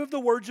remind you of the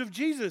words of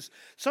Jesus.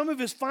 Some of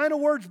his final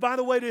words, by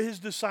the way, to his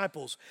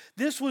disciples.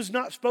 This was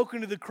not spoken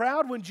to the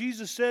crowd when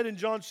Jesus said in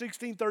John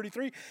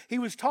 16:33, he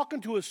was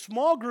talking to a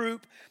small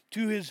group,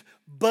 to his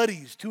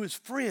buddies, to his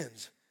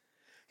friends.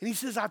 And he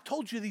says, I've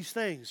told you these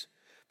things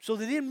so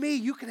that in me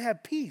you can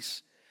have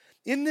peace.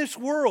 In this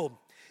world,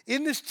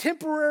 in this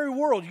temporary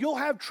world, you'll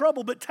have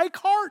trouble, but take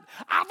heart.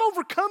 I've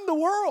overcome the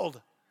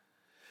world.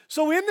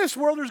 So in this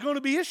world, there's going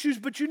to be issues,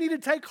 but you need to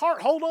take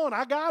heart. Hold on,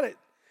 I got it.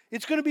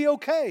 It's going to be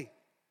okay.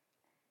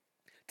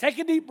 Take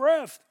a deep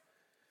breath.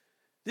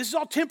 This is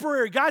all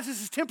temporary. Guys,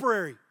 this is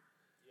temporary.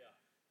 Yeah.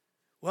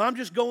 Well, I'm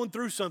just going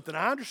through something.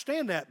 I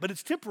understand that, but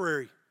it's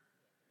temporary.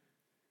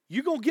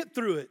 You're going to get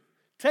through it.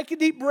 Take a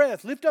deep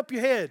breath. Lift up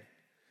your head.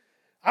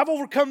 I've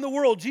overcome the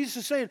world. Jesus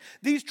is saying,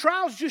 these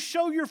trials just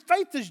show your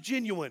faith is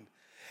genuine.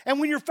 And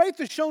when your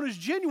faith is shown as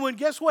genuine,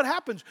 guess what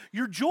happens?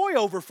 Your joy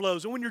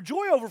overflows. And when your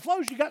joy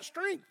overflows, you got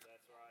strength.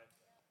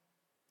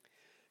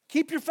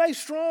 Keep your faith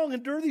strong,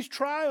 endure these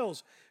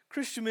trials.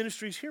 Christian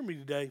Ministries, hear me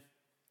today.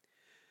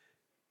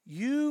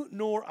 You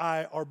nor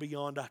I are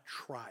beyond a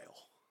trial.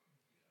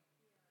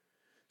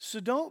 So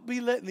don't be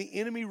letting the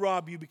enemy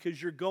rob you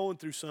because you're going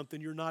through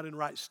something you're not in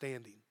right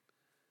standing.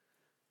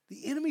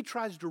 The enemy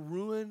tries to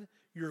ruin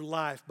your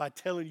life by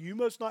telling you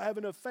must not have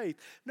enough faith.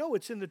 No,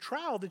 it's in the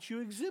trial that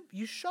you exhibit.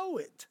 You show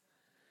it.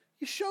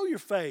 You show your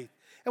faith.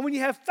 And when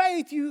you have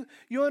faith, you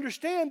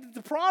understand that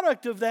the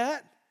product of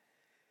that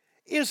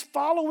is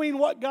following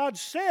what God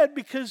said,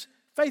 because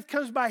faith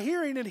comes by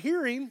hearing and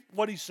hearing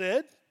what he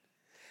said.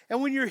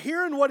 And when you're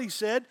hearing what he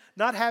said,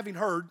 not having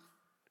heard,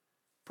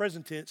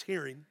 present tense,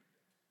 hearing,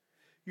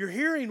 you're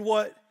hearing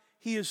what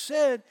he has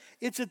said,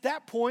 it's at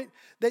that point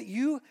that I'm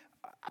going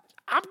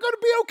to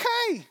be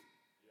okay.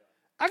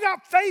 I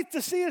got faith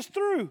to see us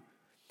through.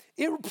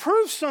 It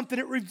proves something.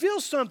 It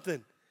reveals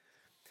something.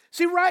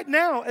 See, right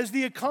now, as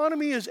the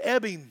economy is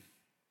ebbing,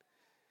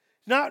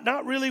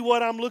 not really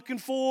what I'm looking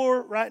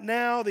for right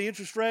now, the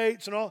interest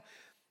rates and all.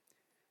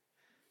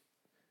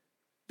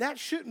 That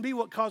shouldn't be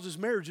what causes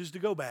marriages to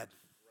go bad.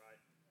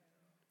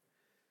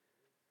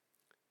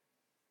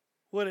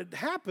 What it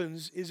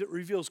happens is it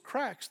reveals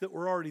cracks that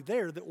were already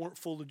there that weren't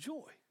full of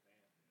joy.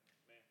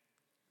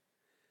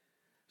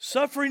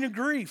 Suffering and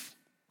grief,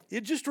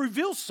 it just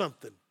reveals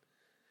something.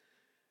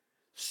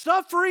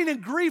 Suffering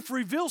and grief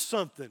reveals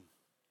something.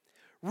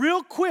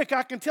 Real quick,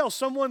 I can tell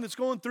someone that's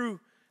going through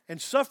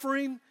and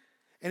suffering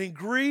and in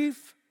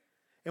grief,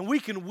 and we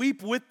can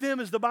weep with them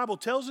as the Bible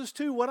tells us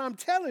to. What I'm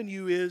telling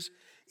you is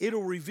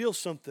it'll reveal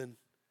something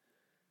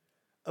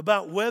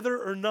about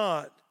whether or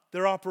not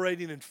they're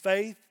operating in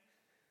faith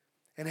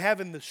and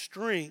having the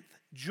strength,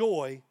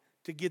 joy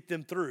to get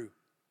them through.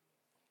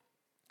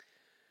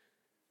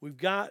 We've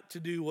got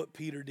to do what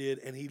Peter did,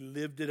 and he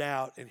lived it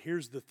out. And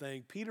here's the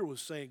thing. Peter was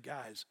saying,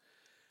 guys,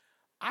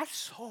 I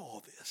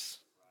saw this,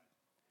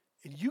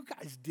 and you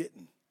guys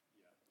didn't.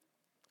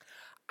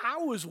 I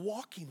was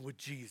walking with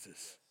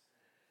Jesus.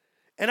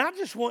 And I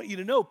just want you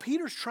to know,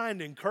 Peter's trying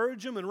to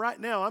encourage him, and right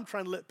now I'm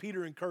trying to let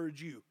Peter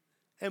encourage you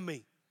and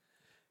me.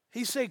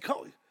 He's saying,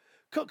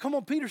 come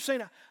on, Peter's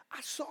saying,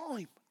 I saw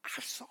him.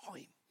 I saw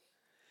him.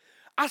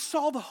 I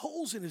saw the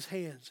holes in his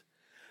hands.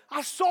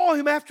 I saw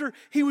him after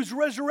he was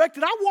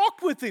resurrected. I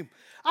walked with him.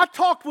 I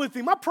talked with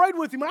him. I prayed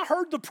with him. I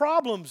heard the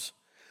problems.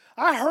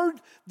 I heard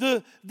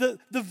the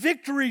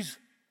victories.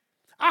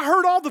 I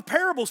heard all the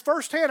parables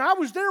firsthand. I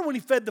was there when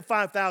he fed the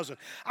 5,000.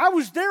 I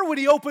was there when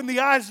he opened the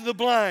eyes of the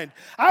blind.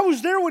 I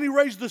was there when he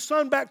raised the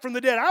son back from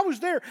the dead. I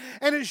was there,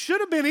 and it should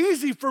have been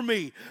easy for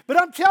me.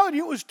 But I'm telling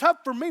you, it was tough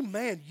for me.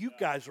 Man, you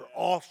guys are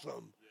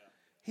awesome.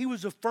 He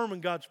was affirming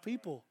God's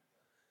people.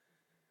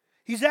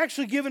 He's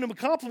actually giving him a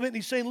compliment, and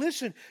he's saying,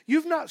 listen,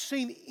 you've not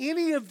seen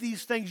any of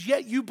these things,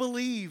 yet you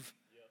believe.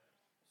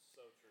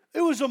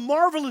 It was a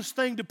marvelous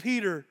thing to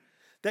Peter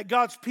that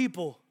God's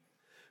people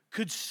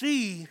could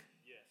see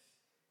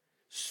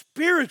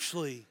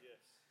spiritually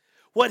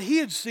what he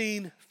had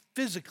seen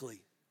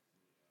physically.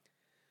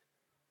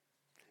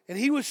 And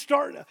he was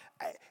starting,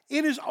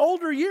 in his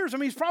older years, I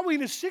mean, he's probably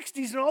in his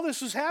 60s and all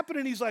this was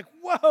happening. He's like,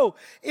 whoa,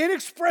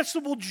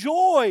 inexpressible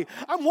joy.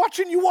 I'm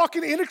watching you walk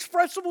in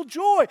inexpressible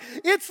joy.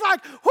 It's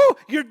like, whoo,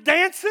 you're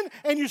dancing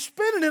and you're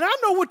spinning, and I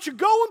know what you're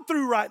going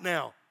through right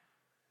now.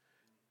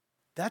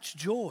 That's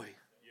joy.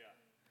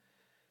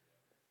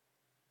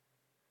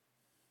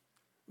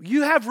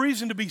 You have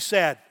reason to be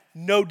sad,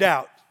 no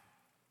doubt.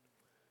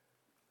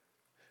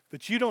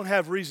 But you don't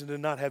have reason to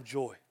not have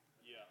joy.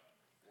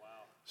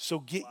 So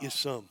get you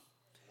some.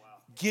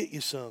 Get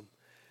you some.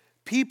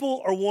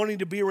 People are wanting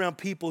to be around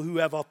people who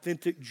have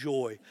authentic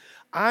joy.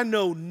 I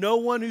know no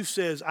one who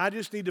says, I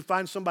just need to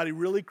find somebody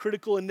really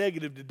critical and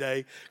negative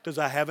today because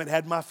I haven't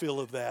had my fill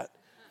of that.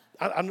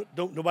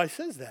 Nobody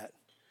says that.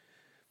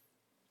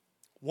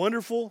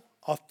 Wonderful,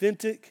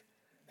 authentic,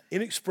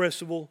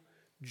 inexpressible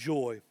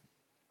joy.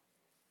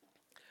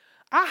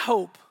 I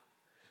hope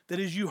that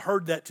as you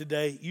heard that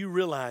today, you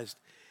realized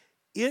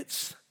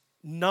it's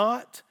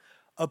not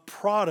a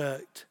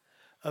product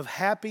of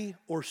happy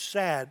or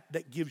sad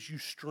that gives you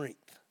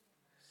strength.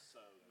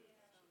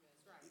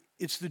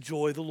 It's the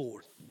joy of the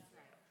Lord.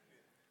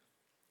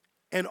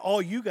 And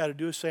all you got to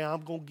do is say,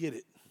 I'm going to get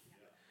it.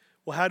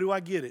 Well, how do I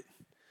get it?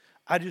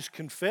 I just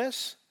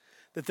confess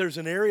that there's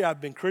an area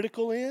I've been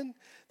critical in.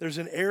 There's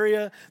an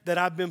area that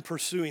I've been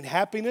pursuing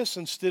happiness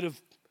instead of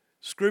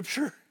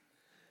Scripture.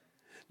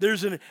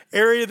 There's an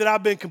area that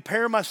I've been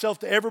comparing myself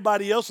to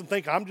everybody else and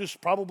think I'm just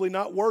probably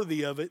not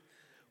worthy of it.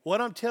 What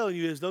I'm telling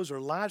you is those are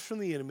lies from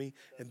the enemy,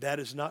 and that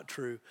is not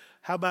true.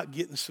 How about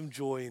getting some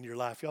joy in your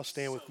life? Y'all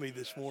stand with me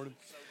this morning.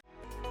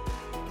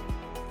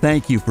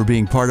 Thank you for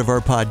being part of our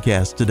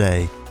podcast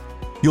today.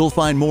 You'll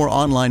find more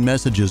online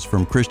messages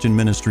from Christian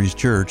Ministries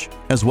Church,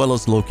 as well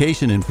as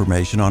location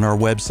information on our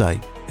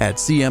website at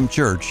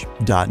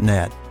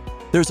cmchurch.net.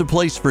 There's a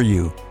place for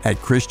you at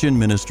Christian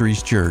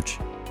Ministries Church,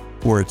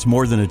 where it's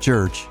more than a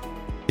church,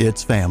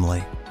 it's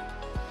family.